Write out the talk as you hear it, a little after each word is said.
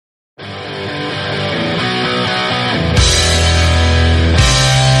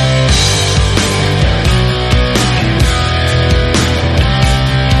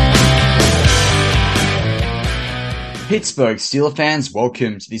Pittsburgh Steelers fans,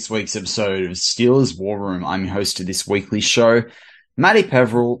 welcome to this week's episode of Steelers War Room. I'm your host of this weekly show, Matty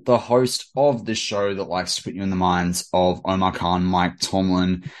Peverill, the host of the show that likes to put you in the minds of Omar Khan, Mike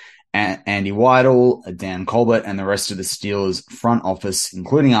Tomlin, Andy Weidel, Dan Colbert, and the rest of the Steelers front office,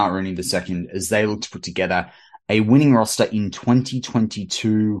 including Art Rooney II, as they look to put together a winning roster in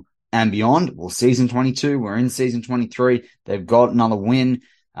 2022 and beyond. Well, season 22, we're in season 23. They've got another win.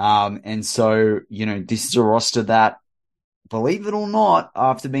 And so, this is a roster that, believe it or not,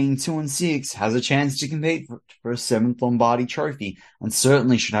 after being 2-6, has a chance to compete for a 7th Lombardi trophy and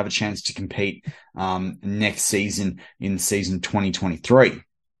certainly should have a chance to compete next season in season 2023.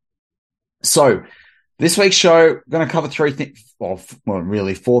 So this week's show, we're going to cover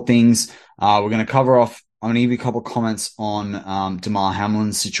four things. We're going to cover off, I'm going to give you a couple of comments on Damar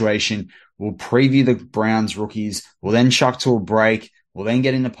Hamlin's situation. We'll preview the Browns rookies. We'll then chuck to a break. We'll then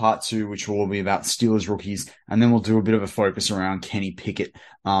get into part 2, which will be about Steelers rookies, and then we'll do a bit of a focus around Kenny Pickett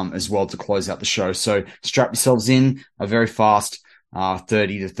as well to close out the show. So strap yourselves in, a very fast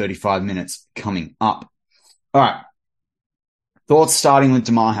 30 to 35 minutes coming up. All right. Thoughts starting with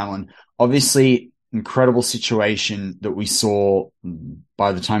Damar Hamlin. Obviously, incredible situation that we saw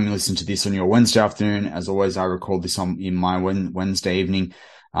by the time you listen to this on your Wednesday afternoon. As always, I record this in my Wednesday evening.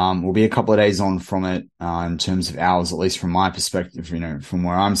 We'll be a couple of days on from it in terms of hours, at least from my perspective, from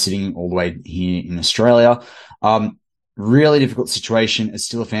where I'm sitting all the way here in Australia. Really difficult situation. As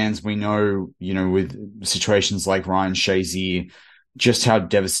Steelers fans, we know, with situations like Ryan Shazier, just how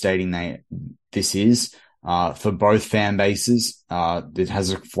devastating this is for both fan bases. It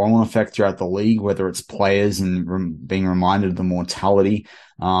has a flow-on effect throughout the league, whether it's players and being reminded of the mortality,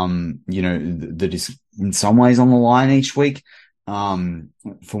 that is in some ways on the line each week.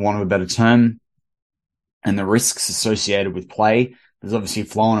 For want of a better term, and the risks associated with play. There's obviously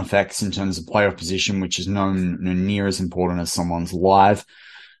flow-on effects in terms of playoff position, which is no near as important as someone's life,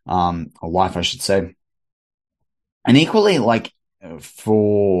 I should say. And equally,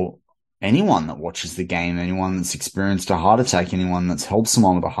 for anyone that watches the game, anyone that's experienced a heart attack, anyone that's helped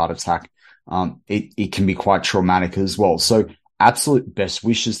someone with a heart attack, it can be quite traumatic as well. So absolute best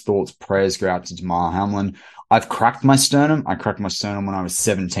wishes, thoughts, prayers go out to Damar Hamlin. I've cracked my sternum. I cracked my sternum when I was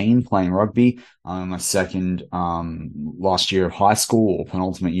 17 playing rugby, my second last year of high school, or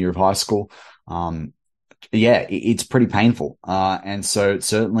penultimate year of high school. It's pretty painful. And so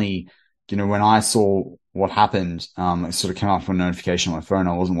certainly, when I saw what happened, it sort of came up on a notification on my phone.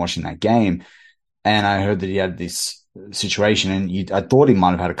 I wasn't watching that game, and I heard that he had this situation, and I thought he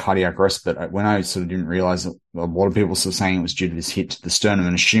might have had a cardiac arrest, but when I sort of didn't realize that a lot of people were sort of saying it was due to this hit to the sternum,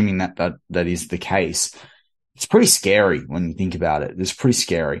 and assuming that is the case. It's pretty scary when you think about it. It's pretty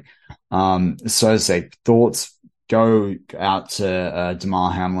scary. So as I say, thoughts go out to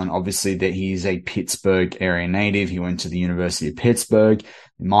Damar Hamlin. Obviously, that he's a Pittsburgh area native. He went to the University of Pittsburgh.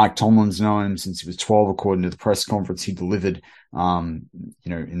 Mike Tomlin's known him since he was 12, according to the press conference he delivered, in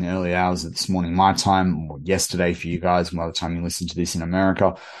the early hours of this morning, my time, or yesterday for you guys, by the time you listen to this in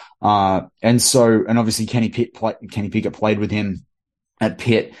America. And obviously Kenny Pickett played with him at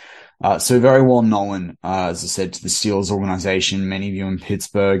Pitt. So very well known, as I said, to the Steelers organization, many of you in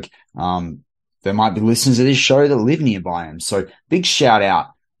Pittsburgh. There might be listeners of this show that live nearby him. So big shout out,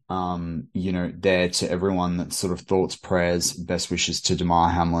 there to everyone that sort of thoughts, prayers, best wishes to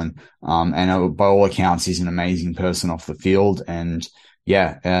Damar Hamlin. And by all accounts, he's an amazing person off the field. And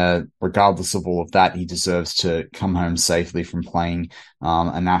regardless of all of that, he deserves to come home safely from playing,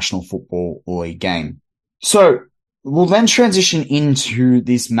 a National Football League game. So, we'll then transition into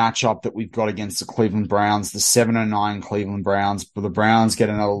this matchup that we've got against the Cleveland Browns, the 7-9 Cleveland Browns. But the Browns get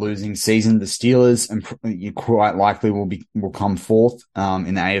another losing season. The Steelers, and you quite likely will come fourth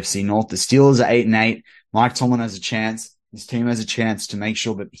in the AFC North. The Steelers are 8-8. Mike Tomlin has a chance. His team has a chance to make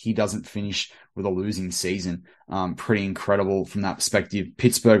sure that he doesn't finish with a losing season. Pretty incredible from that perspective.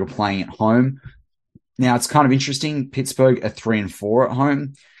 Pittsburgh are playing at home. Now it's kind of interesting. Pittsburgh are 3-4 at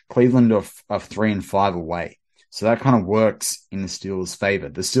home. Cleveland are 3-5 away. So that kind of works in the Steelers' favor.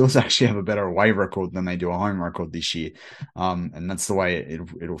 The Steelers actually have a better away record than they do a home record this year. And that's the way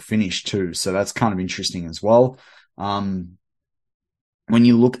it'll finish too. So that's kind of interesting as well. When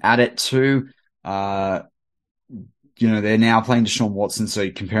you look at it too, they're now playing Deshaun Watson.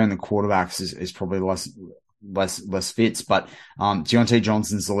 So comparing the quarterbacks is probably less fits, but Deontay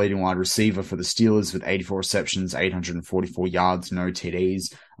Johnson's the leading wide receiver for the Steelers with 84 receptions, 844 yards, no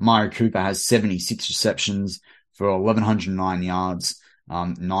TDs. Amari Cooper has 76 receptions for 1,109 yards,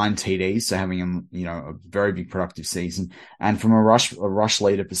 9 TDs, so having a very big productive season. And from a rush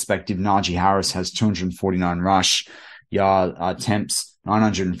leader perspective, Najee Harris has 249 rush attempts,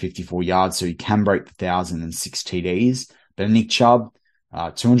 954 yards, so he can break the 1,006 TDs. But Nick Chubb,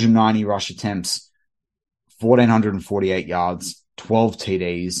 290 rush attempts, 1,448 yards, 12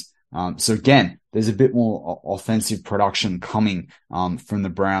 TDs. So again, there's a bit more offensive production coming from the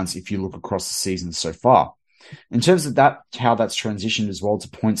Browns if you look across the season so far. In terms of that, how that's transitioned as well to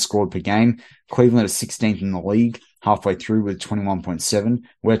points scored per game, Cleveland is 16th in the league, halfway through with 21.7.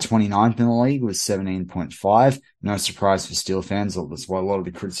 We're 29th in the league with 17.5. No surprise for Steel fans. That's why a lot of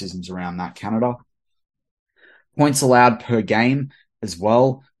the criticisms around that Canada. Points allowed per game as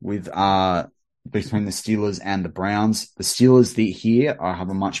well with between the Steelers and the Browns. The Steelers here have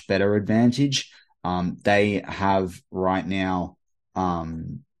a much better advantage. They have right now,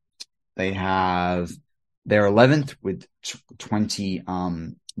 they're 11th with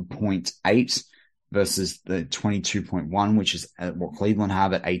 20.8 versus the 22.1, which is what Cleveland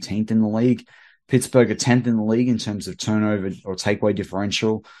have at 18th in the league. Pittsburgh are 10th in the league in terms of turnover or takeaway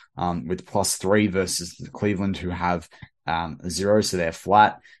differential, with +3 versus the Cleveland, who have 0, so they're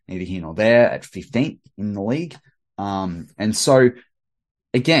flat, neither here nor there, at 15th in the league. And so,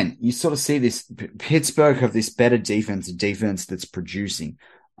 again, you sort of see this. Pittsburgh have this better defense that's producing.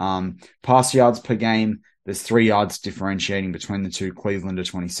 Pass yards per game, there's 3 yards differentiating between the two. Cleveland are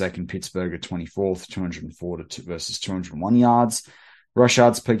 22nd, Pittsburgh are 24th, 204 versus 201 yards. Rush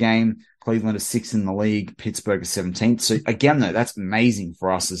yards per game, Cleveland are 6th in the league, Pittsburgh are 17th. So again, though, that's amazing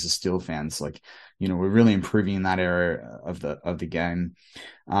for us as a Steel fans. Like, we're really improving in that area of the game.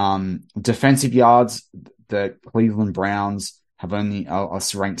 Defensive yards, the Cleveland Browns have only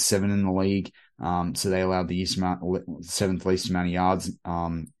us ranked 7 in the league. So they allowed the 7th least amount of yards.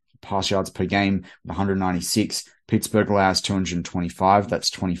 Pass yards per game, 196. Pittsburgh allows 225. That's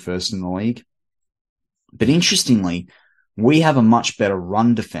 21st in the league. But interestingly, we have a much better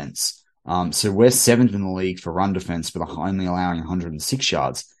run defense. So we're 7th in the league for run defense, but only allowing 106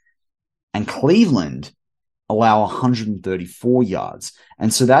 yards. And Cleveland allow 134 yards.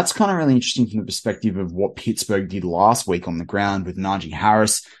 And so that's kind of really interesting from the perspective of what Pittsburgh did last week on the ground with Najee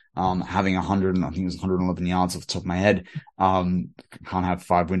Harris having 100, I think it was 111 yards off the top of my head. Can't have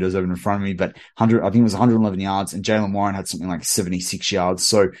 5 windows open in front of me, but I think it was 111 yards, and Jaylen Warren had something like 76 yards.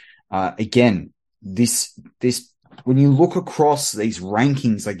 So again, this when you look across these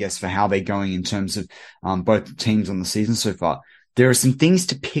rankings, I guess, for how they're going in terms of both teams on the season so far, there are some things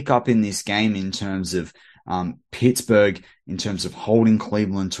to pick up in this game in terms of Pittsburgh, in terms of holding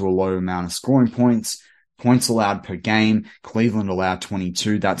Cleveland to a low amount of scoring points. Points allowed per game, Cleveland allowed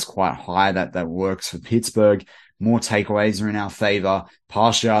 22. That's quite high. That works for Pittsburgh. More takeaways are in our favor.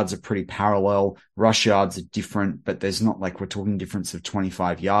 Pass yards are pretty parallel. Rush yards are different, but there's not like we're talking difference of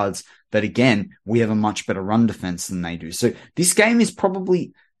 25 yards. But again, we have a much better run defense than they do. So this game is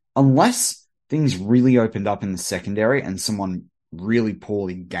probably, unless things really opened up in the secondary and someone really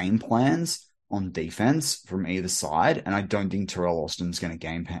poorly game plans on defense from either side, and I don't think Terrell Austin's going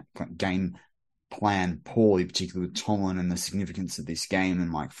to game plan poorly, particularly with Tomlin and the significance of this game, and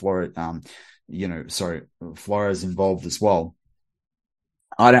Mike Flores, Flores involved as well.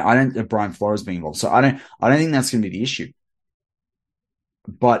 I don't Brian Flores being involved, so I don't think that's going to be the issue.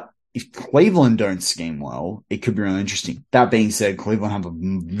 But if Cleveland don't scheme well, it could be really interesting. That being said, Cleveland have a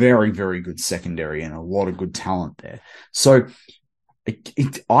very, very good secondary and a lot of good talent there. So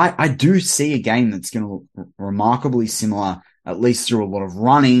I do see a game that's going to look remarkably similar, at least through a lot of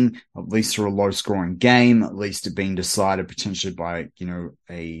running, at least through a low-scoring game, at least it being decided potentially by,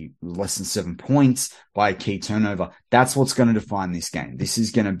 a less than 7 points, by a key turnover. That's what's going to define this game. This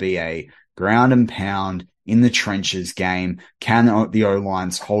is going to be a ground and pound, in the trenches game. Can the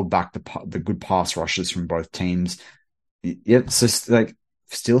O-lines hold back the good pass rushes from both teams? Yep. So, like,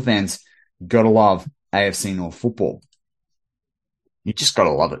 Steel fans, gotta love AFC North football. You just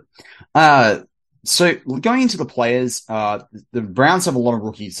gotta love it. So going into the players, the Browns have a lot of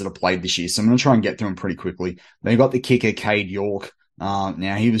rookies that have played this year, so I'm going to try and get through them pretty quickly. They got the kicker, Cade York.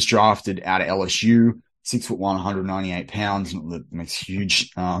 Now he was drafted out of LSU, 6'1", 198 pounds. That makes a huge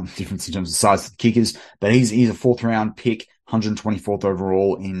difference in terms of size of the kickers, but he's a 4th round pick, 124th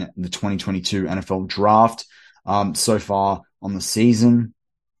overall in the 2022 NFL draft. So far on the season,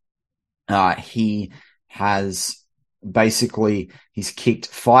 he has he's kicked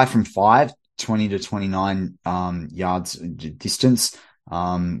 5 from 5. 20 to 29 yards distance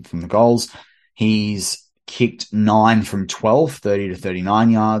from the goals. He's kicked 9 from 12, 30 to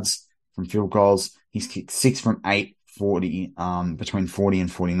 39 yards from field goals. He's kicked 6 from 8, 40, between 40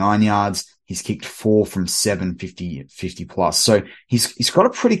 and 49 yards. He's kicked 4 from 7, 50 plus. So he's got a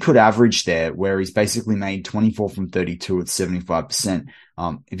pretty good average there where he's basically made 24 from 32 at 75%.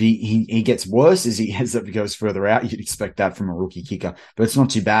 If he gets worse as he goes further out, you'd expect that from a rookie kicker, but it's not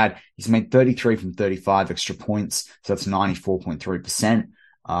too bad. He's made 33 from 35 extra points. So that's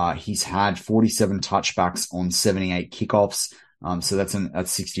 94.3%. He's had 47 touchbacks on 78 kickoffs. So that's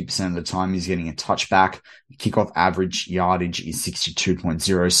 60% of the time he's getting a touchback. Kickoff average yardage is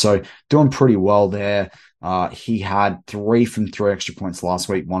 62.0. So doing pretty well there. He had 3 from 3 extra points last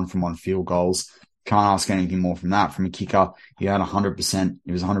week, 1 from 1 field goals. Can't ask anything more from that from a kicker. He had 100%.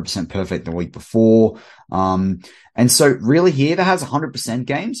 He was 100% perfect the week before. And so really he either has 100%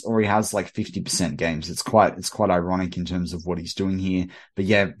 games or he has like 50% games. It's quite ironic in terms of what he's doing here. But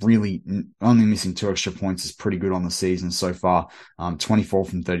yeah, really only missing 2 extra points is pretty good on the season so far. 24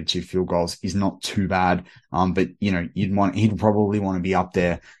 from 32 field goals is not too bad. But he'd probably want to be up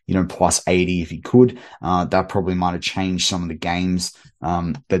there, plus 80 if he could. That probably might have changed some of the games,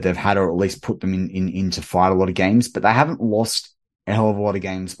 that they've had, or at least put them into fight a lot of games, but they haven't lost a hell of a lot of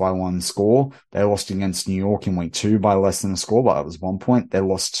games by 1 score. They lost against New York in week 2 by less than a score, but it was 1 point. They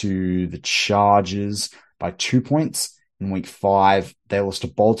lost to the Chargers by 2 points in week 5. They lost to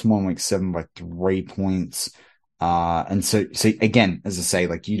Baltimore in week 7 by 3 points. And so again, as I say,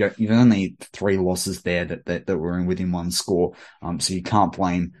 like you've only 3 losses there that were within 1 score. So you can't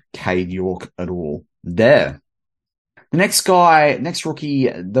blame Cade York at all there. The next rookie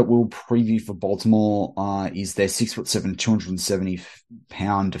that we'll preview for Baltimore, is their 6'7",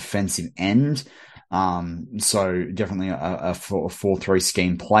 270-pound defensive end. So definitely a 4-3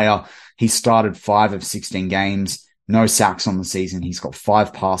 scheme player. He started 5 of 16 games, no sacks on the season. He's got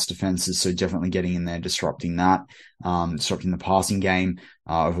 5 pass defenses, so definitely getting in there, disrupting the passing game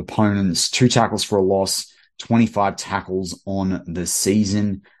of opponents. 2 tackles for a loss, 25 tackles on the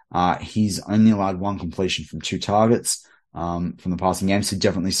season. He's only allowed 1 completion from 2 targets, from the passing game. So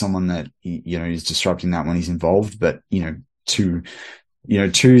definitely someone that, is disrupting that when he's involved. But, 2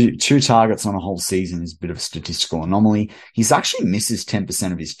 targets on a whole season is a bit of a statistical anomaly. He's actually misses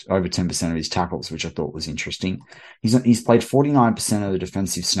over 10% of his tackles, which I thought was interesting. He's played 49% of the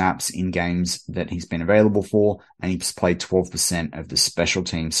defensive snaps in games that he's been available for, and he's played 12% of the special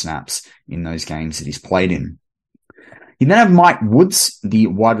team snaps in those games that he's played in. You then have Mike Woods, the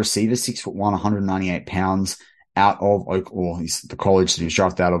wide receiver, 6'1", 198 pounds, out of the college that he was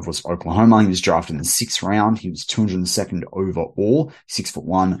drafted out of was Oklahoma. He was drafted in the 6th round. He was 202nd overall, 6'1",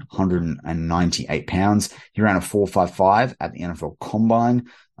 198 pounds. He ran a 4.55 at the NFL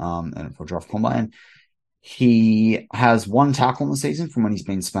Draft Combine. He has 1 tackle in the season from when he's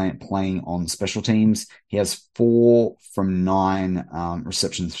been playing on special teams. He has 4 from 9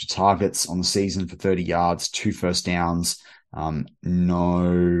 receptions for targets on the season for 30 yards, 2 first downs,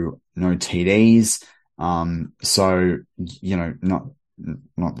 no TDs. So,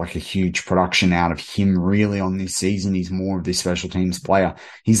 not like a huge production out of him really on this season. He's more of this special teams player.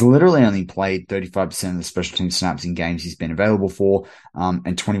 He's literally only played 35% of the special team snaps in games he's been available for, and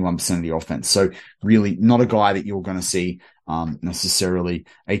 21% of the offense. So really not a guy that you're going to see, necessarily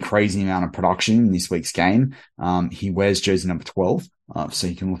a crazy amount of production in this week's game. He wears jersey number 12, so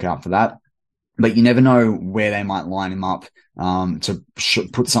you can look out for that. But you never know where they might line him up, to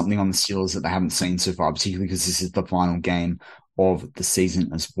put something on the Steelers that they haven't seen so far, particularly because this is the final game of the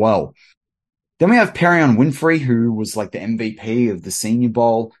season as well. Then we have Perrion Winfrey, who was like the MVP of the Senior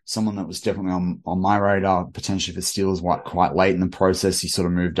Bowl, someone that was definitely on my radar, potentially for Steelers quite late in the process. He sort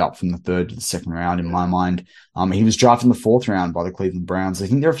of moved up from the 3rd to the 2nd round in my mind. He was drafted in the 4th round by the Cleveland Browns. I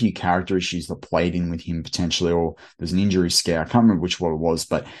think there are a few character issues that played in with him potentially, or there's an injury scare. I can't remember which one it was,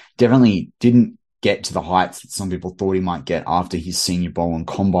 but definitely didn't get to the heights that some people thought he might get after his Senior Bowl and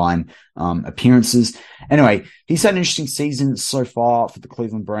Combine appearances. Anyway, he's had an interesting season so far for the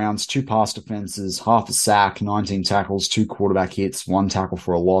Cleveland Browns. 2 pass defenses, half a sack, 19 tackles, 2 quarterback hits, 1 tackle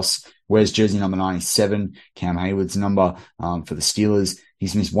for a loss. Wears jersey number 97, Cam Hayward's number, for the Steelers.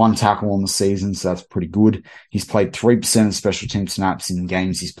 He's missed 1 tackle on the season, so that's pretty good. He's played 3% of special team snaps in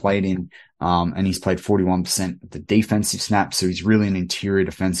games he's played in, and he's played 41% of the defensive snaps, so he's really an interior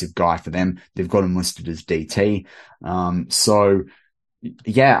defensive guy for them. They've got him listed as DT.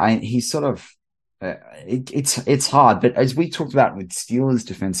 He's sort of, it's hard, but as we talked about with Steelers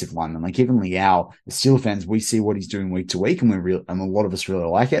defensive linemen, like even Liao, the Steelers fans, we see what he's doing week to week, and a lot of us really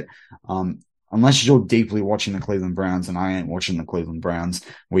like it. Unless you're deeply watching the Cleveland Browns, and I ain't watching the Cleveland Browns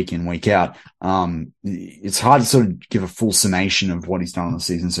week in, week out, it's hard to sort of give a full summation of what he's done on the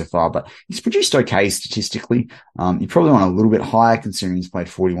season so far, but he's produced okay statistically. You probably want a little bit higher considering he's played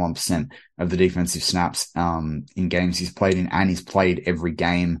 41% of the defensive snaps, in games he's played in, and he's played every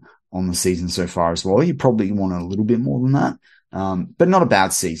game on the season so far as well. You probably want a little bit more than that. But not a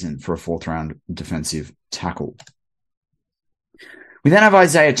bad season for a 4th round defensive tackle. We then have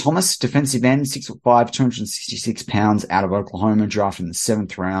Isaiah Thomas, defensive end, 6'5", 266 pounds, out of Oklahoma, drafted in the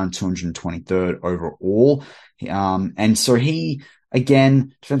 7th round, 223rd overall. And so he,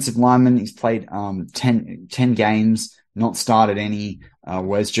 again, defensive lineman, he's played 10 games, not started any.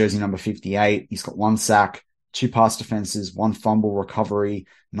 Wears jersey number 58. He's got 1 sack, 2 pass defenses, 1 fumble recovery,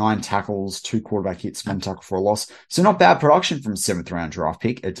 9 tackles, 2 quarterback hits, 1 tackle for a loss. So not bad production from a 7th round draft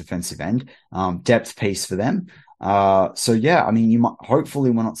pick at defensive end. Depth piece for them. So yeah, I mean, hopefully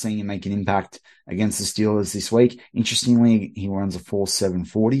we're not seeing him make an impact against the Steelers this week. Interestingly, he runs a 4.7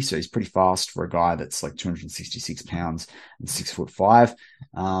 40, so he's pretty fast for a guy that's like 266 pounds and 6'5".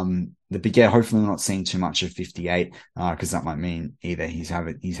 Hopefully we're not seeing too much of 58, because that might mean either he's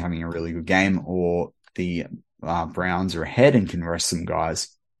having a really good game, or the Browns are ahead and can rest some guys.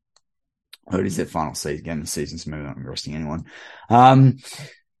 It is their final game of the season, so maybe not resting anyone.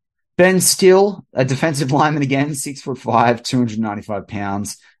 Ben Still, a defensive lineman again, 6'5", 295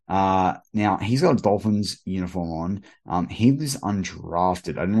 pounds. Now he's got a Dolphins uniform on. He was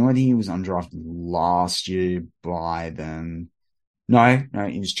undrafted. I don't know whether he was undrafted last year by them. No,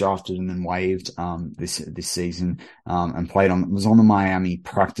 he was drafted and then waived this season, and was on the Miami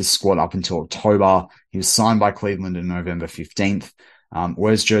practice squad up until October. He was signed by Cleveland on November 15th.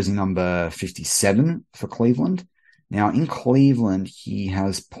 Wears jersey number 57 for Cleveland. Now, in Cleveland, he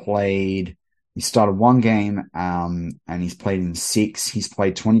started 1 game, and he's played in 6. He's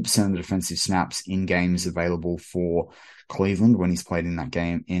played 20% of the defensive snaps in games available for Cleveland. When he's played in that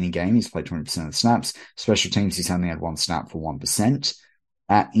game, any game, he's played 20% of the snaps. Special teams, he's only had 1 snap for 1%.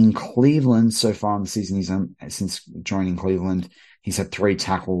 In Cleveland, so far in the season, since joining Cleveland, he's had 3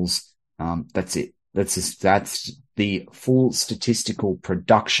 tackles. That's it. That's the full statistical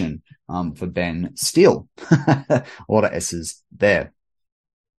production for Ben Steele. A lot of S's there.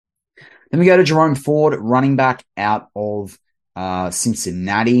 Then we go to Jerome Ford, running back out of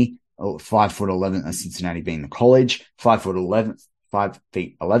Cincinnati, 5'11", Cincinnati being the college,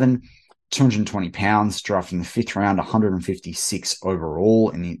 5'11", 220 pounds, drafted in the 5th round, 156 overall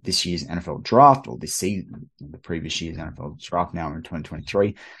in this year's NFL draft, or this season, the previous year's NFL draft. Now we're in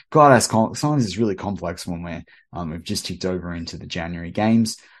 2023. God, sometimes it's really complex when we've just ticked over into the January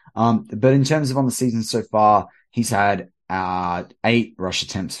games. But in terms of on the season so far, he's had 8 rush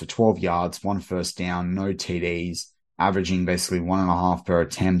attempts for 12 yards, 1 first down, no TDs, averaging basically 1.5 per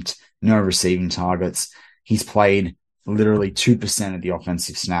attempt, no receiving targets. He's played literally 2% of the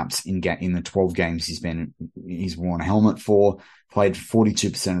offensive snaps in the 12 games he's worn a helmet for, played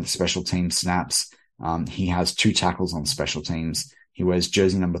 42% of the special team snaps. He has 2 tackles on special teams. He wears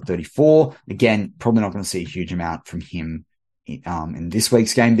jersey number 34. Again, probably not going to see a huge amount from him in this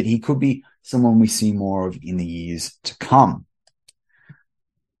week's game, but he could be someone we see more of in the years to come.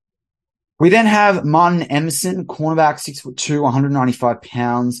 We then have Martin Emerson, cornerback, 6'2", 195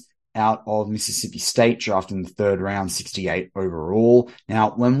 pounds, out of Mississippi State, drafted in the 3rd round, 68 overall.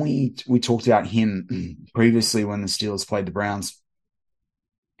 Now, when we talked about him previously when the Steelers played the Browns,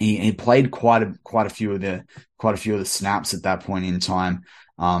 he played quite a few of the snaps at that point in time,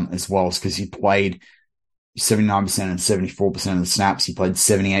 as well, because he played 79% and 74% of the snaps. He played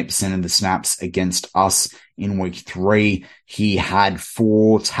 78% of the snaps against us in week 3. He had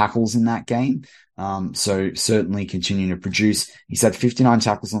 4 tackles in that game. So certainly continuing to produce. He's had 59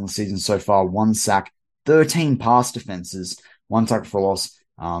 tackles on the season so far, 1 sack, 13 pass defenses, 1 tackle for loss,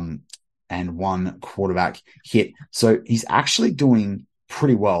 and 1 quarterback hit. So he's actually doing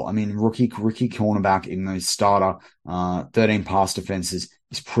pretty well. I mean, rookie cornerback, even though he's starter, 13 pass defenses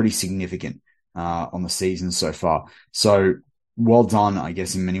is pretty significant on the season so far. So well done, I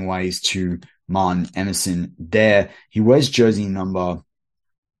guess, in many ways to Martin Emerson there. He wears jersey number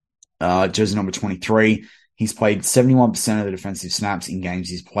 23. He's played 71% of the defensive snaps in games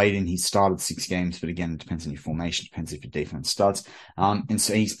he's played in. He's started 6 games, but again, it depends on your formation, depends if your defense starts. And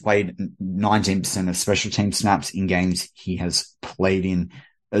so he's played 19% of special team snaps in games he has played in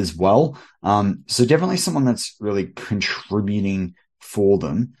as well. So definitely someone that's really contributing for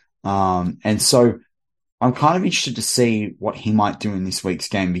them. And so I'm kind of interested to see what he might do in this week's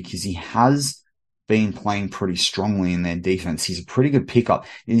game, because he has been playing pretty strongly in their defense. He's a pretty good pickup.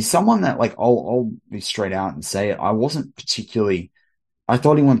 He's someone that, like, I'll be straight out and say it. I thought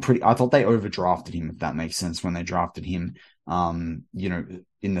they overdrafted him, if that makes sense, when they drafted him, in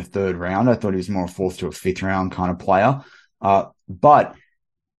the 3rd round. I thought he was more a 4th to a 5th round kind of player. But,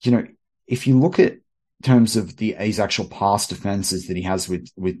 if you look at terms of his actual pass defenses that he has with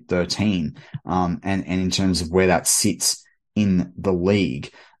 13, and in terms of where that sits in the league,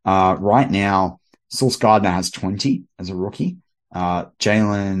 Right now, Sauce Gardner has 20 as a rookie.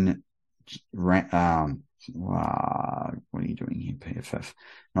 Jalen, what are you doing here? PFF,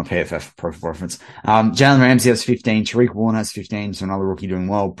 not PFF, Pro Football Reference. Jalen Ramsey has 15. Tariq Warren has 15. So another rookie doing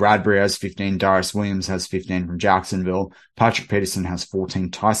well. Bradbury has 15. Darius Williams has 15 from Jacksonville. Patrick Peterson has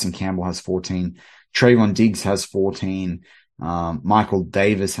 14. Tyson Campbell has 14. Trayvon Diggs has 14. Michael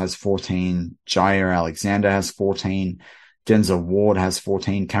Davis has 14. Jair Alexander has 14. Denzel Ward has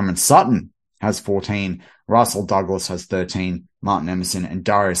 14. Cameron Sutton has 14. Russell Douglas has 13. Martin Emerson and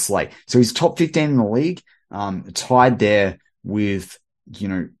Darius Slay. So he's top 15 in the league, tied there with,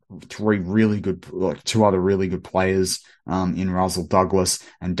 two other really good players, in Russell Douglas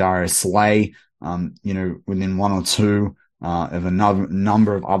and Darius Slay, within one or two, of another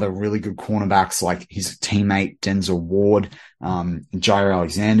number of other really good cornerbacks like his teammate Denzel Ward. Jair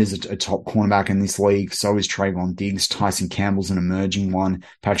Alexander's a top cornerback in this league. So is Trayvon Diggs. Tyson Campbell's an emerging one.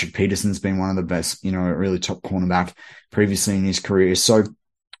 Patrick Peterson's been one of the best, a really top cornerback previously in his career. So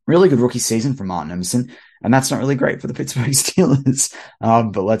really good rookie season for Martin Emerson. And that's not really great for the Pittsburgh Steelers.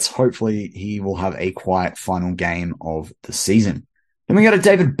 But hopefully he will have a quiet final game of the season. Then we go to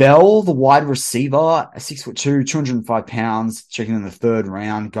David Bell, the wide receiver, 6'2", 205 pounds, checking in the third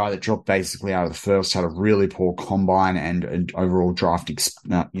round, guy that dropped basically out of the first, had a really poor combine and an overall draft,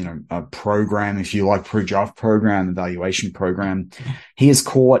 a program, if you like, pre-draft program, evaluation program. He has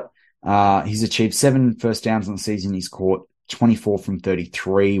he's achieved 7 first downs on the season. He's caught 24 from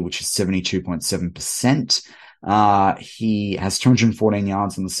 33, which is 72.7%. He has 214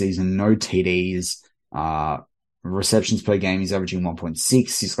 yards on the season, no TDs, receptions per game, he's averaging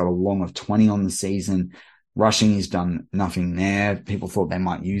 1.6. He's got a long of 20 on the season. Rushing, he's done nothing there. People thought they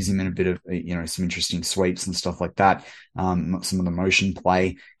might use him in a bit of, some interesting sweeps and stuff like that. Some of the motion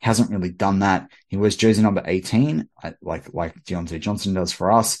play. Hasn't really done that. He wears jersey number 18, like Deontay Johnson does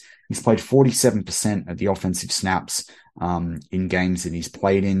for us. He's played 47% of the offensive snaps, in games that he's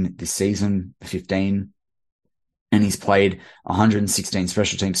played in this season, 15. And he's played 116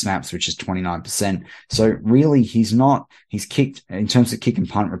 special team snaps, which is 29%. So really, he's kicked, in terms of kick and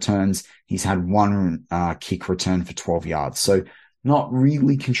punt returns, he's had one kick return for 12 yards. So not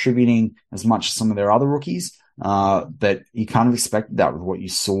really contributing as much as some of their other rookies, but you kind of expected that with what you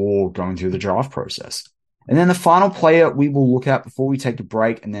saw going through the draft process. And then the final player we will look at before we take a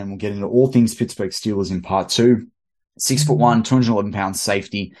break, and then we'll get into all things Pittsburgh Steelers in part 2. 6'1", 211 pounds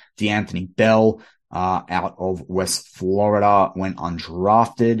safety, DeAnthony Bell. Out of West Florida, went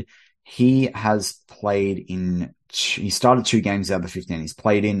undrafted. He has he started 2 games out of the 15 he's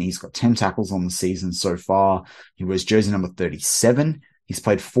played in. He's got 10 tackles on the season so far. He wears jersey number 37. He's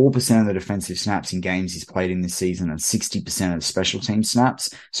played 4% of the defensive snaps in games he's played in this season and 60% of the special team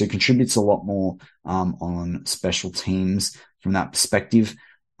snaps. So he contributes a lot more, on special teams from that perspective.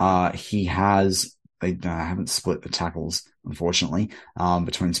 They haven't split the tackles, unfortunately,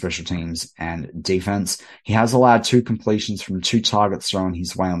 between special teams and defense. He has allowed 2 completions from 2 targets thrown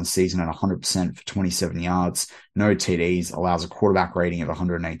his way on the season at 100% for 27 yards. No TDs, allows a quarterback rating of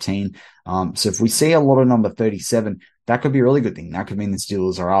 118. So if we see a lot of number 37, that could be a really good thing. That could mean the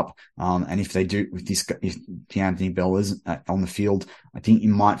Steelers are up. And if they do, if DeAnthony Bell is on the field, I think you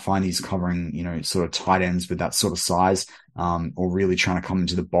might find he's covering, sort of tight ends with that sort of size, or really trying to come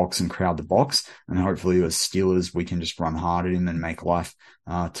into the box and crowd the box. And hopefully as Steelers, we can just run hard at him and make life,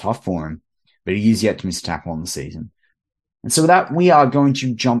 tough for him. But he is yet to miss a tackle on the season. And so with that, we are going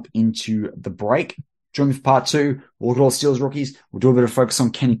to jump into the break. Join me for part 2. We'll look at all Steelers rookies. We'll do a bit of focus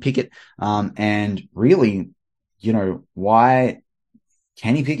on Kenny Pickett, and really, why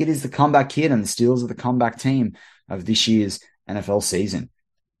Kenny Pickett is the comeback kid and the Steelers are the comeback team of this year's NFL season.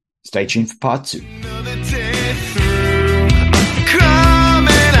 Stay tuned for part 2. Another day through,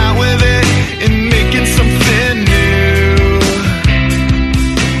 coming out with it and making something new.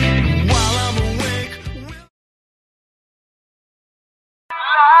 While I'm awake, like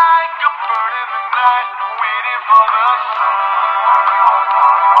a bird in the night, waiting for the sun.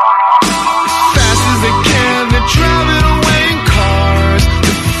 As fast as they can, they're driving away in cars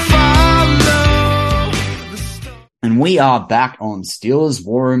to follow the star. And we are back on Steelers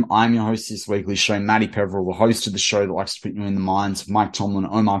War Room. I'm your host this weekly show, Matty Peverill, the host of the show that likes to put you in the minds of Mike Tomlin,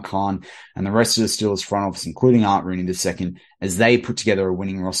 Omar Khan, and the rest of the Steelers front office, including Art Rooney II, as they put together a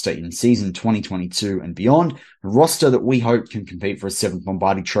winning roster in season 2022 and beyond. A roster that we hope can compete for a 7th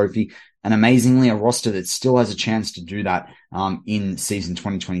Lombardi trophy, and amazingly, a roster that still has a chance to do that in season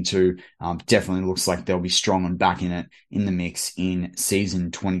 2022. Definitely looks like they'll be strong and back in it in the mix in season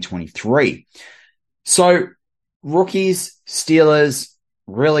 2023. So, rookies, Steelers,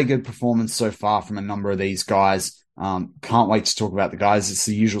 really good performance so far from a number of these guys. Can't wait to talk about the guys. It's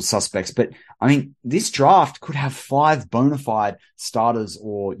the usual suspects. But, I mean, this draft could have 5 bona fide starters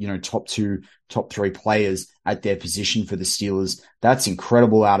or, top 2, top 3 players at their position for the Steelers. That's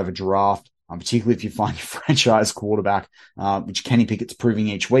incredible out of a draft. Particularly if you find your franchise quarterback, which Kenny Pickett's proving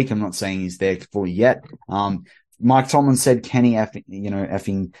each week. I'm not saying he's there fully yet. Mike Tomlin said Kenny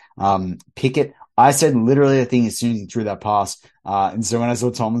effing Pickett. I said literally a thing as soon as he threw that pass. And so when I saw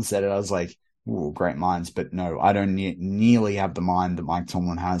Tomlin said it, I was like, ooh, great minds. But no, I don't nearly have the mind that Mike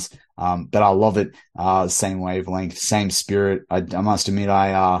Tomlin has. But I love it. Same wavelength, same spirit. I must admit,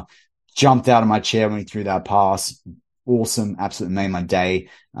 I jumped out of my chair when he threw that pass. Awesome. Absolutely made my day.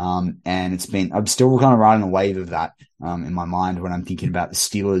 And I'm still kind of riding a wave of that, in my mind when I'm thinking about the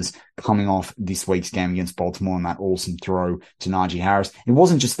Steelers coming off this week's game against Baltimore and that awesome throw to Najee Harris. It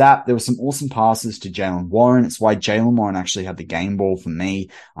wasn't just that. There were some awesome passes to Jaylen Warren. It's why Jaylen Warren actually had the game ball for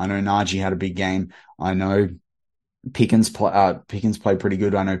me. I know Najee had a big game. I know Pickens played pretty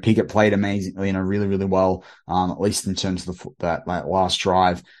good. I know Pickett played amazingly, really, really well, at least in terms of that last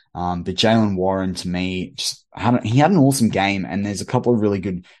drive. But Jaylen Warren to me he had an awesome game, and there's a couple of really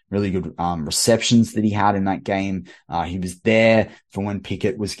good receptions that he had in that game. He was there for when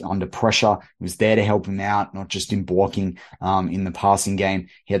Pickett was under pressure. He was there to help him out, not just in blocking, in the passing game.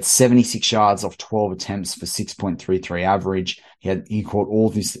 He had 76 yards off 12 attempts for 6.33 average. He caught all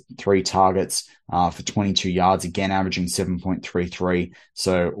of his 3 targets, for 22 yards, again, averaging 7.33.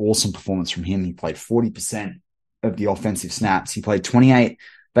 So awesome performance from him. He played 40% of the offensive snaps. He played 28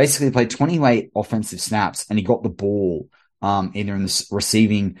 offensive snaps, and he got the ball, either in the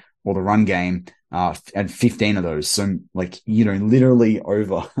receiving or the run game, and 15 of those. So literally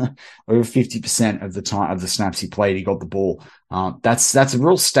over 50% of the time of the snaps he played, he got the ball. That's a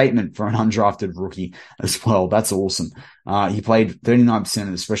real statement for an undrafted rookie as well. That's awesome. He played 39%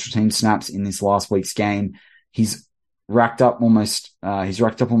 of the special team snaps in this last week's game. He's racked up almost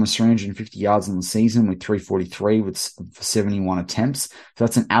 350 yards in the season with 343 for 71 attempts. So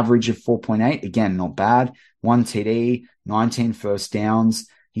that's an average of 4.8. Again, not bad. 1 TD, 19 first downs.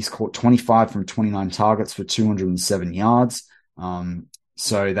 He's caught 25 from 29 targets for 207 yards.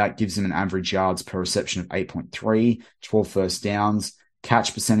 So that gives him an average yards per reception of 8.3, 12 first downs,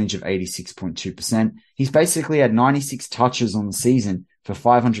 catch percentage of 86.2%. He's basically had 96 touches on the season for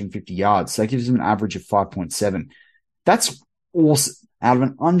 550 yards. So that gives him an average of 5.7. That's awesome. Out of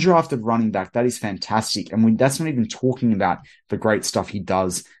an undrafted running back, that is fantastic. And that's not even talking about the great stuff he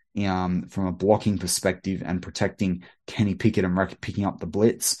does from a blocking perspective and protecting Kenny Pickett and picking up the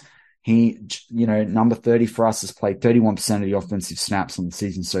blitz. He, number 30 for us, has played 31% of the offensive snaps on the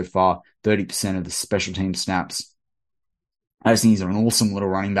season so far, 30% of the special team snaps. I just think he's an awesome little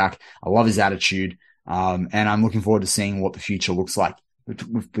running back. I love his attitude. And I'm looking forward to seeing what the future looks like with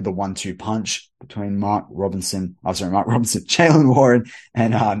the 1-2 punch between Jaylen Warren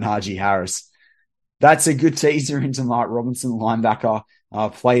and Najee Harris. That's a good teaser into Mark Robinson, linebacker.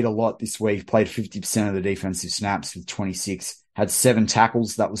 Played a lot this week, played 50% of the defensive snaps with 26. Had 7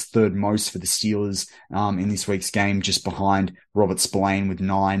 tackles. That was third most for the Steelers in this week's game, just behind Robert Spillane with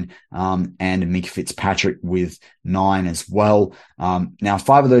 9 and Mick Fitzpatrick with 9 as well. Now,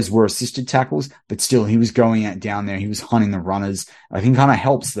 5 of those were assisted tackles, but still, he was going out down there. He was hunting the runners. I think kind of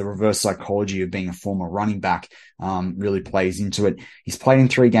helps the reverse psychology of being a former running back, really plays into it. He's played in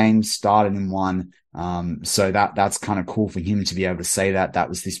 3 games, started in 1. So that's kind of cool for him to be able to say that. That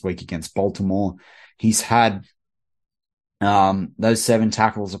was this week against Baltimore. He's had those 7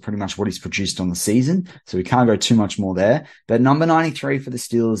 tackles are pretty much what he's produced on the season, so we can't go too much more there. But number 93 for the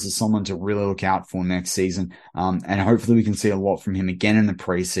Steelers is someone to really look out for next season, and hopefully we can see a lot from him again in the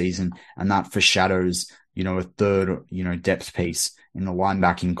preseason, and that foreshadows, a third, depth piece in the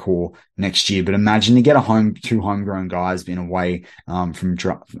linebacking core next year. But imagine to get 2 homegrown guys being away from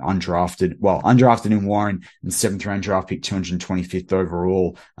undrafted in Warren and 7th round draft pick 225th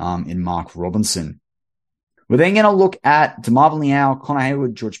overall in Mark Robinson. We're then going to look at DeMarvin Leal, Connor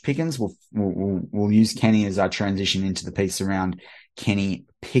Hayward, George Pickens. We'll use Kenny as our transition into the piece around Kenny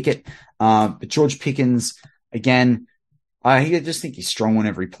Pickett. But George Pickens, again, I just think he's strong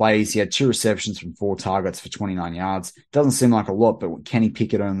whenever he plays. He had 2 receptions from 4 targets for 29 yards. Doesn't seem like a lot, but Kenny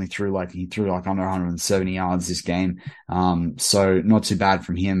Pickett only threw under 170 yards this game. So not too bad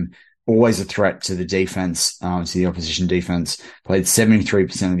from him. Always a threat to the defense, to the opposition defense. Played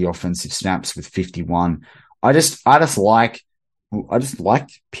 73% of the offensive snaps with 51. I just like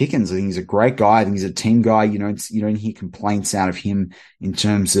Pickens. I think he's a great guy. I think he's a team guy. You don't hear complaints out of him in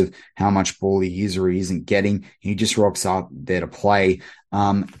terms of how much ball he is or he isn't getting. He just rocks up there to play.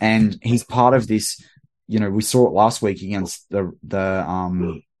 And he's part of this. We saw it last week against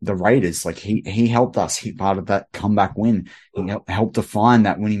the the Raiders. Like he helped us. He part of that comeback win. He helped define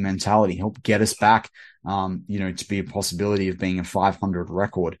that winning mentality, helped get us back, to be a possibility of being a 500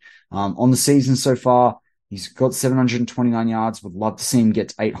 record. On the season so far, he's got 729 yards. Would love to see him get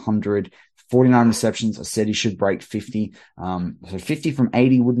to 800. 49 receptions. I said he should break 50. So 50 from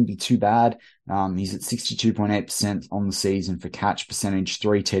 80 wouldn't be too bad. He's at 62.8% on the season for catch percentage,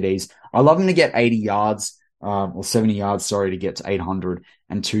 3 TDs. I love him to get 80 yards, or 70 yards, to get to 800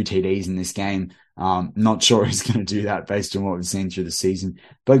 and 2 TDs in this game. Not sure he's going to do that based on what we've seen through the season,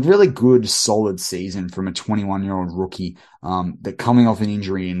 but really good, solid season from a 21-year-old rookie, that coming off an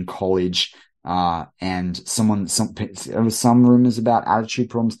injury in college. And there was some rumors about attitude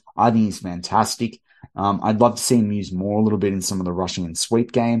problems. I think he's fantastic. I'd love to see him used more a little bit in some of the rushing and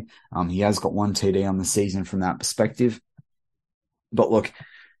sweep game. He has got 1 TD on the season from that perspective. But look,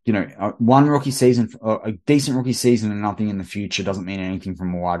 one rookie season, a decent rookie season and nothing in the future doesn't mean anything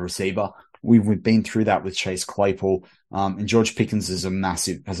from a wide receiver. We've been through that with Chase Claypool, and George Pickens has a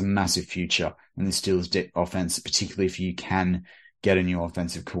massive future in the Steelers offense, particularly if you can get a new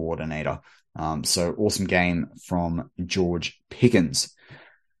offensive coordinator. So awesome game from George Pickens.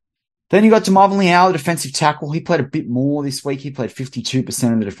 Then you got DeMarvin Leal, the defensive tackle. He played a bit more this week. He played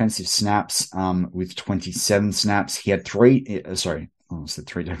 52% of the defensive snaps, with 27 snaps. He had 3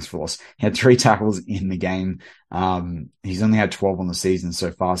 tackles for loss. He had 3 tackles in the game. He's only had 12 on the season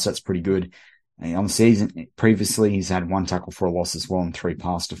so far, so that's pretty good. On the season previously, he's had 1 tackle for a loss as well and 3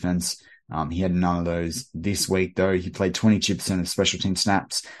 pass defense. He had none of those this week, though. He played 22% of special team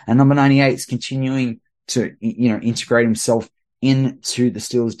snaps. And number 98 is continuing to, integrate himself into the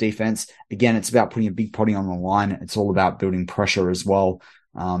Steelers defense. Again, it's about putting a big potty on the line. It's all about building pressure as well,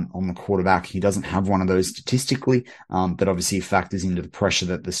 on the quarterback. He doesn't have one of those statistically, but obviously it factors into the pressure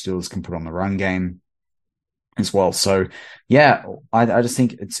that the Steelers can put on the run game as well. So yeah, I just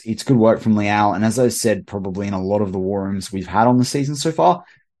think it's good work from Leal. And as I said, probably in a lot of the war rooms we've had on the season so far,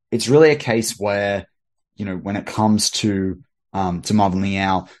 it's really a case where, when it comes to Marvin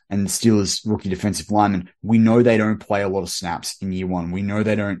Leal and the Steelers rookie defensive lineman, we know they don't play a lot of snaps in year one. We know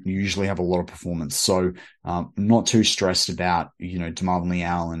they don't usually have a lot of performance. So, not too stressed about, DeMarvin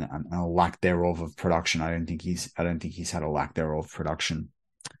Leal and a lack thereof of production. I don't think he's had a lack thereof of production.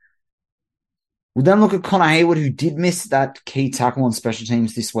 We'll then look at Connor Hayward, who did miss that key tackle on special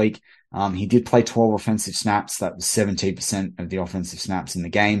teams this week. He did play 12 offensive snaps. That was 17% of the offensive snaps in the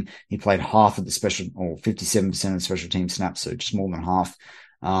game. He played half of the 57% of the special team snaps, so just more than half.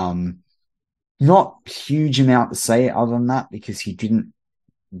 Not huge amount to say other than that, because he didn't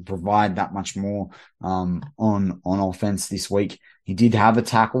provide that much more on offense this week. He did have a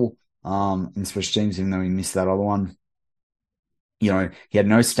tackle in special teams, even though he missed that other one. He had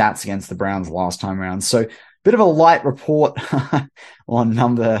no stats against the Browns last time around. So bit of a light report on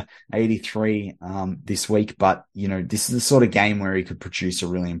number 83 this week. But, this is the sort of game where he could produce a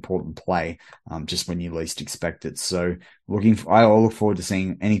really important play just when you least expect it. So I look forward to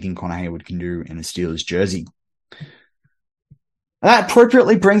seeing anything Connor Hayward can do in a Steelers jersey. That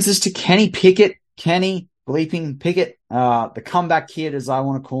appropriately brings us to Kenny Pickett. Kenny bleeping Pickett, the comeback kid, as I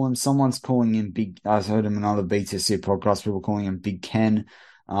want to call him. Someone's calling him Big. I heard him in another BTSC podcast. People calling him Big Ken.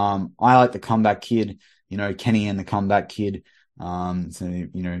 I like the comeback kid. Kenny and the comeback kid. The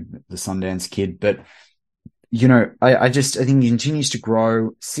Sundance kid. But I think he continues to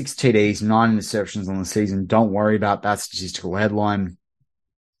grow. 6 TDs, 9 interceptions on the season. Don't worry about that statistical headline.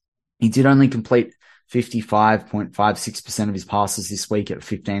 He did only complete 55.56% of his passes this week at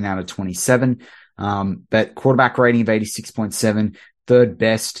 15 out of 27. But quarterback rating of 86.7, third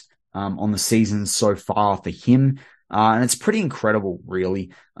best on the season so far for him. And it's pretty incredible,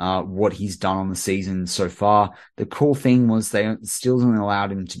 really, what he's done on the season so far. The cool thing was they still only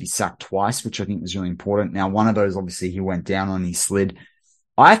allowed him to be sacked twice, which I think was really important. Now, one of those, obviously, he went down on, he slid.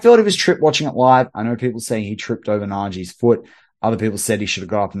 I thought it was tripped watching it live. I know people say he tripped over Najee's foot. Other people said he should have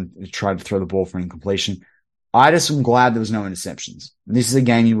got up and tried to throw the ball for an incompletion. I just am glad there was no interceptions. This is a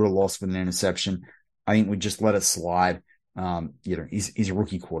game you would have lost with an interception. I think we just let it slide. He's a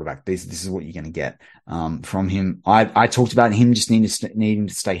rookie quarterback. This is what you're going to get from him. I talked about him just needing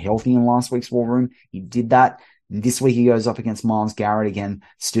to stay healthy in last week's War Room. He did that. And this week he goes up against Myles Garrett again.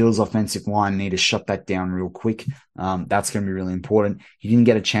 Steelers offensive line need to shut that down real quick. That's going to be really important. He didn't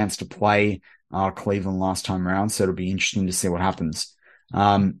get a chance to play Cleveland last time around, so it'll be interesting to see what happens.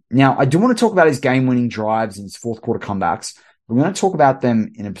 Now, I do want to talk about his game-winning drives and his fourth quarter comebacks. We're going to talk about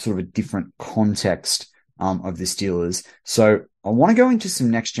them in a sort of a different context of the Steelers. So I want to go into some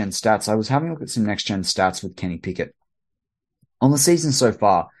next-gen stats. I was having a look at some next-gen stats with Kenny Pickett on the season so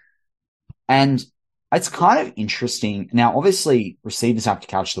far. And It's kind of interesting. Now, obviously, receivers have to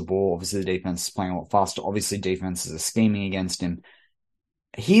catch the ball. Obviously, the defense is playing a lot faster. Obviously, defenses are scheming against him.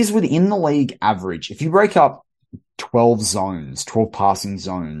 He's within the league average. If you break up 12 zones, 12 passing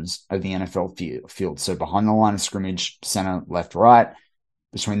zones of the NFL field, so behind the line of scrimmage, center, left, right,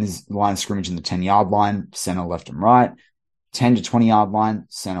 between the line of scrimmage and the 10-yard line, center, left, and right, 10 to 20-yard line,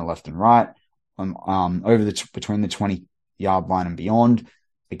 center, left, and right, between the 20-yard line and beyond,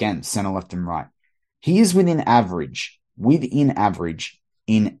 again, center, left, and right. He is within average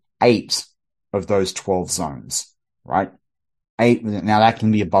in 8 of those 12 zones, right? 8. Now that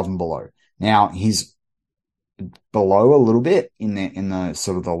can be above and below. Now he's below a little bit in the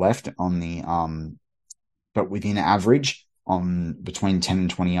sort of the left on the, but within average on between 10 and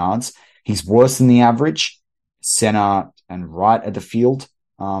 20 yards. He's worse than the average center and right at the field,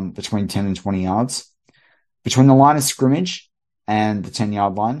 between 10 and 20 yards. Between the line of scrimmage and the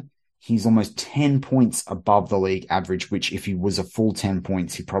 10-yard line, he's almost 10 points above the league average, which if he was a full 10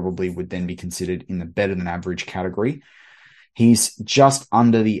 points, he probably would then be considered in the better than average category. He's just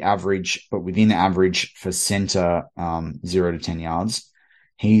under the average, but within average for center, 0 to 10 yards.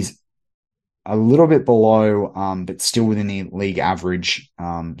 He's a little bit below, but still within the league average,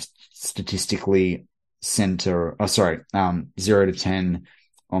 statistically center, 0 to 10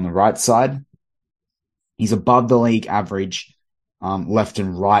 on the right side. He's above the league average, left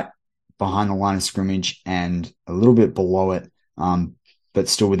and right behind the line of scrimmage and a little bit below it, but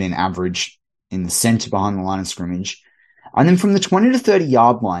still within average in the center behind the line of scrimmage. And then from the 20 to 30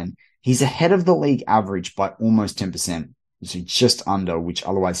 yard line, he's ahead of the league average by almost 10%. So just under, which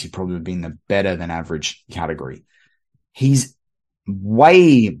otherwise he probably would be in the better than average category. He's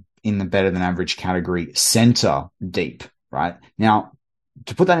way in the better than average category, center deep, right? Now,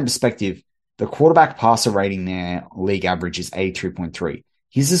 to put that in perspective, the quarterback passer rating there, league average is 83.3.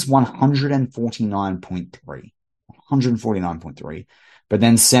 His is 149.3. 149.3. But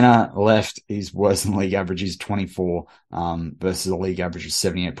then center left is worse than the league average, is 24, versus the league average is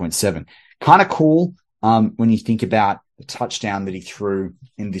 78.7. Kind of cool, when you think about the touchdown that he threw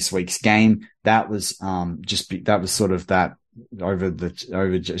in this week's game. That was, sort of that over the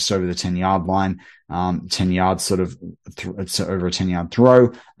 10-yard line, 10 yards sort of, over a 10-yard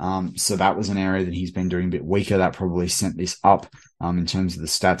throw. So that was an area that he's been doing a bit weaker. That probably sent this up, in terms of the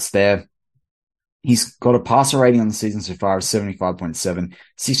stats there. He's got a passer rating on the season so far of 75.7,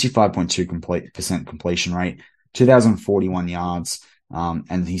 65.2% completion rate, 2,041 yards,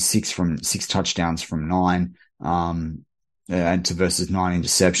 and he's 6 touchdowns from 9, and versus 9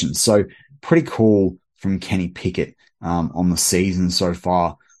 interceptions. So pretty cool from Kenny Pickett, on the season so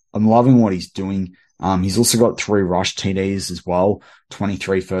far. I'm loving what he's doing. He's also got 3 rush TDs as well,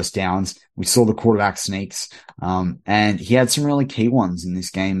 23 first downs. We saw the quarterback sneaks, and he had some really key ones in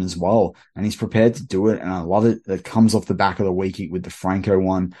this game as well. And he's prepared to do it. And I love it. It comes off the back of the week with the Franco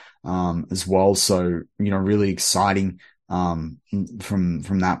one, as well. So, really exciting, from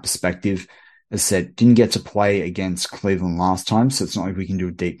that perspective. As I said, didn't get to play against Cleveland last time, so it's not like we can do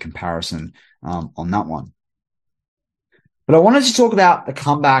a deep comparison, on that one. But I wanted to talk about the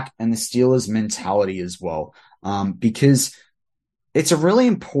comeback and the Steelers' mentality as well, because it's a really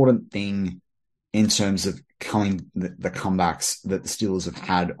important thing in terms of the comebacks that the Steelers have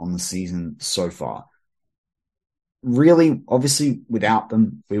had on the season so far. Really, obviously, without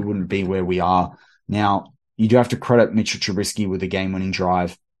them, we wouldn't be where we are. Now, you do have to credit Mitchell Trubisky with a game-winning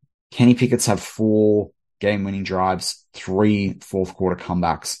drive. Kenny Pickett's had 4 game-winning drives, 3 fourth-quarter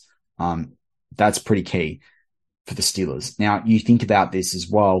comebacks. That's pretty key for the Steelers. Now, you think about this as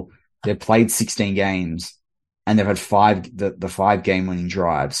well. They've played 16 games and they've had 5 game-winning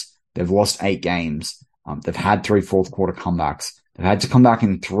drives. They've lost 8 games. They've had 3 fourth-quarter comebacks. They've had to come back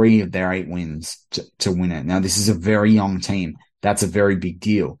in 3 of their 8 wins to win it. Now, this is a very young team. That's a very big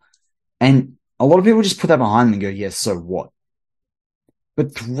deal. And a lot of people just put that behind them and go, yes, so what?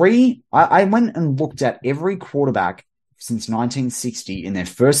 But I went and looked at every quarterback since 1960 in their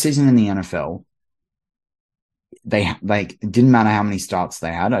first season in the NFL. It didn't matter how many starts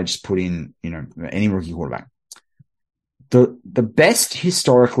they had. I just put in, any rookie quarterback. The best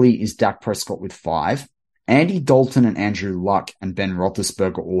historically is Dak Prescott with 5. Andy Dalton and Andrew Luck and Ben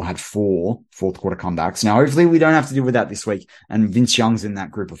Roethlisberger all had 4 fourth-quarter comebacks. Now, hopefully we don't have to deal with that this week, and Vince Young's in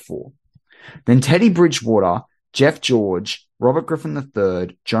that group of 4. Then Teddy Bridgewater, Jeff George, Robert Griffin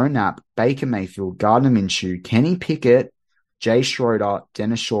III, Joe Knapp, Baker Mayfield, Gardner Minshew, Kenny Pickett, Jay Schroeder,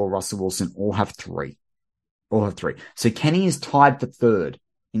 Dennis Shaw, Russell Wilson all have 3. So Kenny is tied for 3rd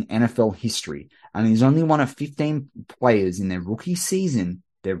in NFL history, and he's only one of 15 players in their rookie season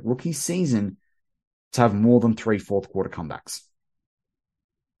to have more than 3 fourth-quarter comebacks.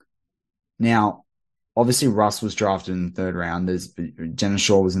 Now, obviously Russ was drafted in the third round. There's Dennis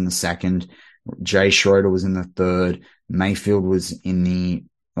Shaw was in the second. Jay Schroeder was in the third. Mayfield was in the,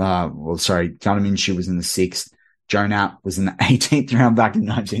 Gardner Minshew was in the sixth. Joe Knapp was in the 18th round back in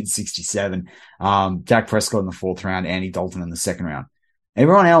 1967. Dak Prescott in the fourth round. Andy Dalton in the second round.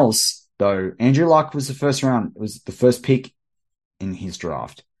 Everyone else, though, Andrew Luck was the first pick in his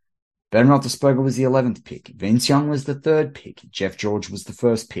draft. Ben Roethlisberger was the 11th pick. Vince Young was the third pick. Jeff George was the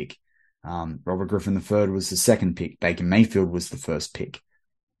first pick. Robert Griffin III was the second pick. Baker Mayfield was the first pick.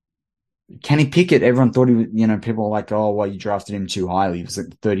 Kenny Pickett, everyone thought he was, people were like, oh, well, you drafted him too highly. He was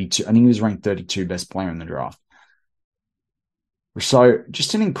like 32. I think he was ranked 32 best player in the draft. So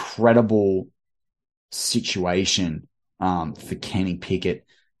just an incredible situation for Kenny Pickett.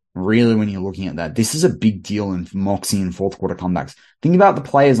 Really, when you're looking at that, this is a big deal in moxie and fourth quarter comebacks. Think about the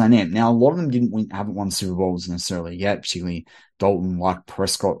players I named. Now, a lot of them haven't won Super Bowls necessarily yet, particularly Dalton, Luck,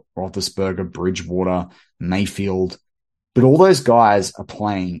 Prescott, Roethlisberger, Bridgewater, Mayfield. But all those guys are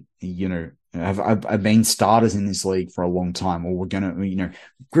playing, have been starters in this league for a long time, or we're going to,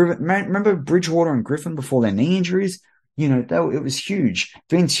 remember Bridgewater and Griffin before their knee injuries? It was huge.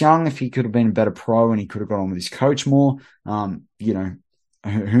 Vince Young, if he could have been a better pro and he could have got on with his coach more,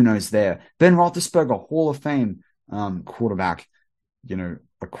 who knows there. Ben Roethlisberger, Hall of Fame quarterback,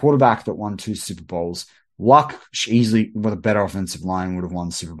 a quarterback that won 2 Super Bowls. Luck, easily with a better offensive line, would have won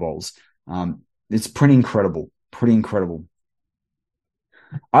Super Bowls. It's pretty incredible. Pretty incredible.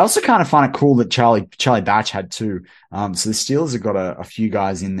 I also kind of find it cool that Charlie Batch had 2. So the Steelers have got a few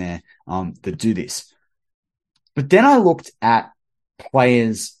guys in there that do this. But then I looked at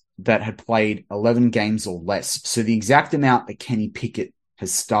players that had played 11 games or less. So the exact amount that Kenny Pickett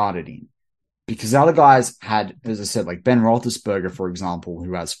has started in. Because the other guys had, as I said, like Ben Roethlisberger, for example,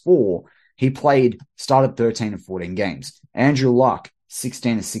 who has 4, he started 13 of 14 games. Andrew Luck,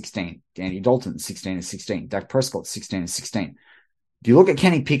 16 of 16. Andy Dalton, 16 of 16. Dak Prescott, 16 of 16. If you look at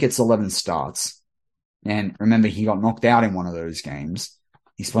Kenny Pickett's 11 starts, and remember he got knocked out in one of those games,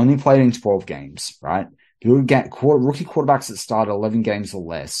 he's only played in 12 games, right? If you look at rookie quarterbacks that started 11 games or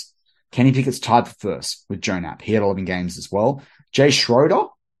less, Kenny Pickett's tied for first with Joe Knapp. He had 11 games as well. Jay Schroeder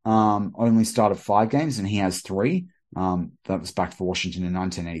only started 5 games, and he has 3. That was back for Washington in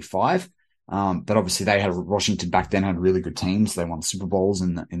 1985. But obviously Washington back then had really good teams. They won Super Bowls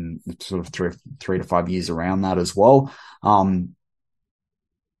in sort of 3 to 5 years around that as well.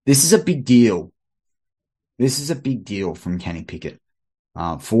 This is a big deal. This is a big deal from Kenny Pickett.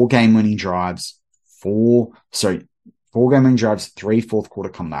 4 game-winning drives, 4 game-winning drives, 3 fourth quarter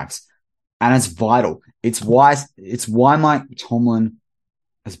comebacks. And it's vital. It's why Mike Tomlin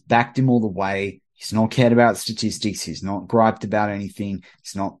has backed him all the way. He's not cared about statistics. He's not griped about anything.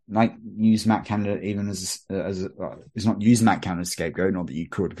 He's not used Matt Canada even he's not used Matt Canada as scapegoat. Not that you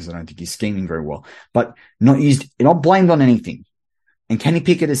could, because I don't think he's scheming very well, but not blamed on anything. And Kenny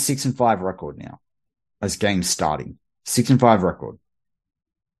Pickett is 6-5 record now as games starting. 6-5 record.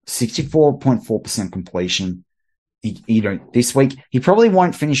 64.4% completion. This week, he probably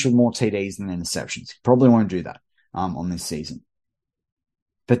won't finish with more TDs than interceptions. He probably won't do that on this season.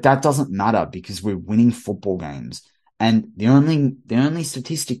 But that doesn't matter because we're winning football games. And the only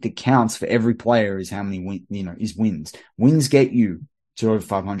statistic that counts for every player is how many is wins. Wins get you to over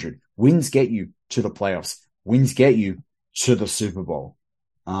 500. Wins get you to the playoffs. Wins get you to the Super Bowl.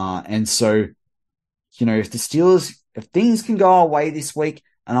 And so, if things can go our way this week,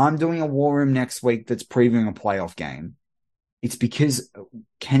 and I'm doing a war room next week that's previewing a playoff game, it's because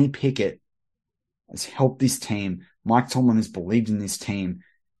Kenny Pickett has helped this team. Mike Tomlin has believed in this team.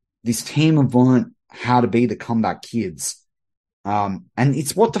 This team have learned how to be the comeback kids. And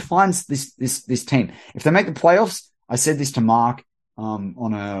it's what defines this team. If they make the playoffs, I said this to Mark on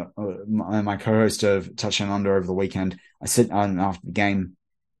my co-host of Touchdown Under over the weekend. I said after the game,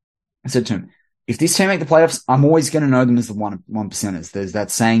 I said to him, if this team make the playoffs, I'm always going to know them as the one percenters. There's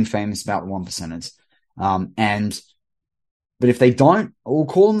that saying famous about the 1 percenters. But if they don't, we'll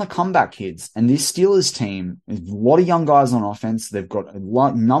call them the comeback kids. And this Steelers team is a lot of young guys on offense. They've got a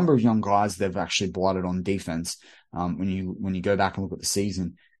number of young guys they've actually blooded on defense when you go back and look at the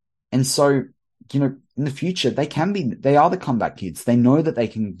season. And so, in the future, they are the comeback kids. They know that they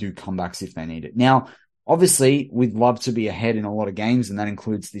can do comebacks if they need it. Now, obviously, we'd love to be ahead in a lot of games, and that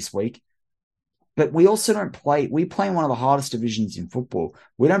includes this week. But we also we play in one of the hardest divisions in football.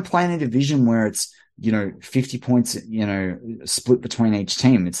 We don't play in a division where it's, 50 points, split between each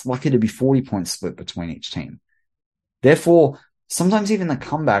team. It's lucky to be 40 points split between each team. Therefore, sometimes even the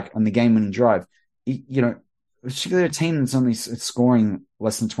comeback on the game-winning drive, particularly a team that's only scoring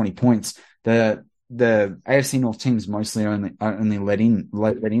less than 20 points, the the AFC North teams mostly only let in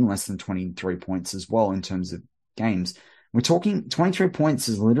less than 23 points as well in terms of games. We're talking 23 points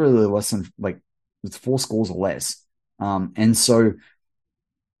is literally less than with 4 scores or less. And so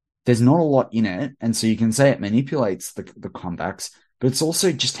there's not a lot in it. And so you can say it manipulates the comebacks, but it's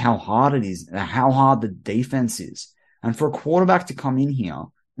also just how hard it is, how hard the defense is. And for a quarterback to come in here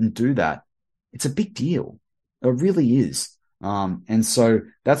and do that, it's a big deal. It really is. And so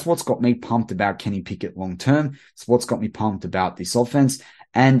that's what's got me pumped about Kenny Pickett long term. It's what's got me pumped about this offense.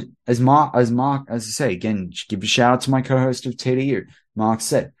 And as I say, again, give a shout out to my co-host of TDU. Mark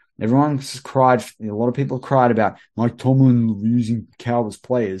said, everyone's cried, a lot of people cried about Mike Tomlin losing Cowboys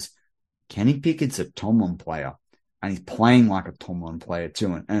players. Kenny Pickett's a Tomlin player, and he's playing like a Tomlin player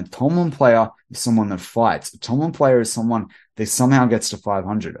too. And a Tomlin player is someone that fights. A Tomlin player is someone that somehow gets to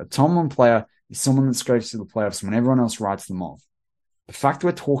 500. A Tomlin player is someone that goes to the playoffs when everyone else writes them off. The fact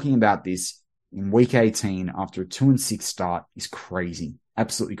we're talking about this in week 18 after a 2-6 start is crazy.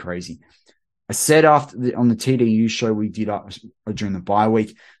 Absolutely crazy. I said on the TDU show we did during the bye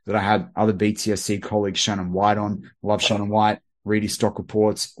week that I had other BTSC colleagues, Shannon White on. Love Shannon White. Read his stock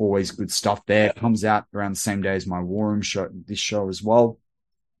reports. Always good stuff there. Comes out around the same day as my War Room show, this show as well.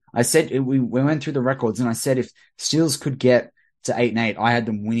 I said, we went through the records and I said if Steelers could get to 8-8, I had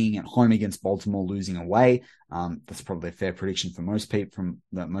them winning at home against Baltimore, losing away. That's probably a fair prediction for most people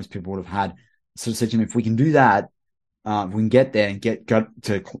that most people would have had. So I said to him, if we can do that, we can get there and get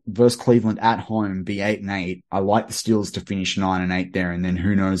to versus Cleveland at home, be 8-8. I like the Steelers to finish 9-8 there, and then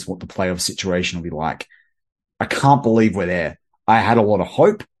who knows what the playoff situation will be like. I can't believe we're there. I had a lot of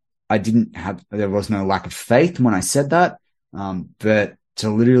hope. There was no lack of faith when I said that. But to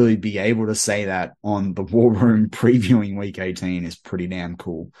literally be able to say that on the War Room previewing week 18 is pretty damn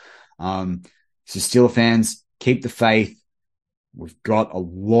cool. So Steelers fans, keep the faith. We've got a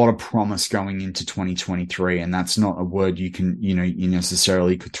lot of promise going into 2023, and that's not a word you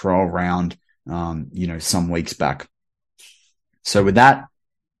necessarily could throw around, some weeks back. So with that,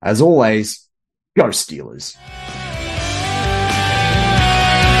 as always, go Steelers.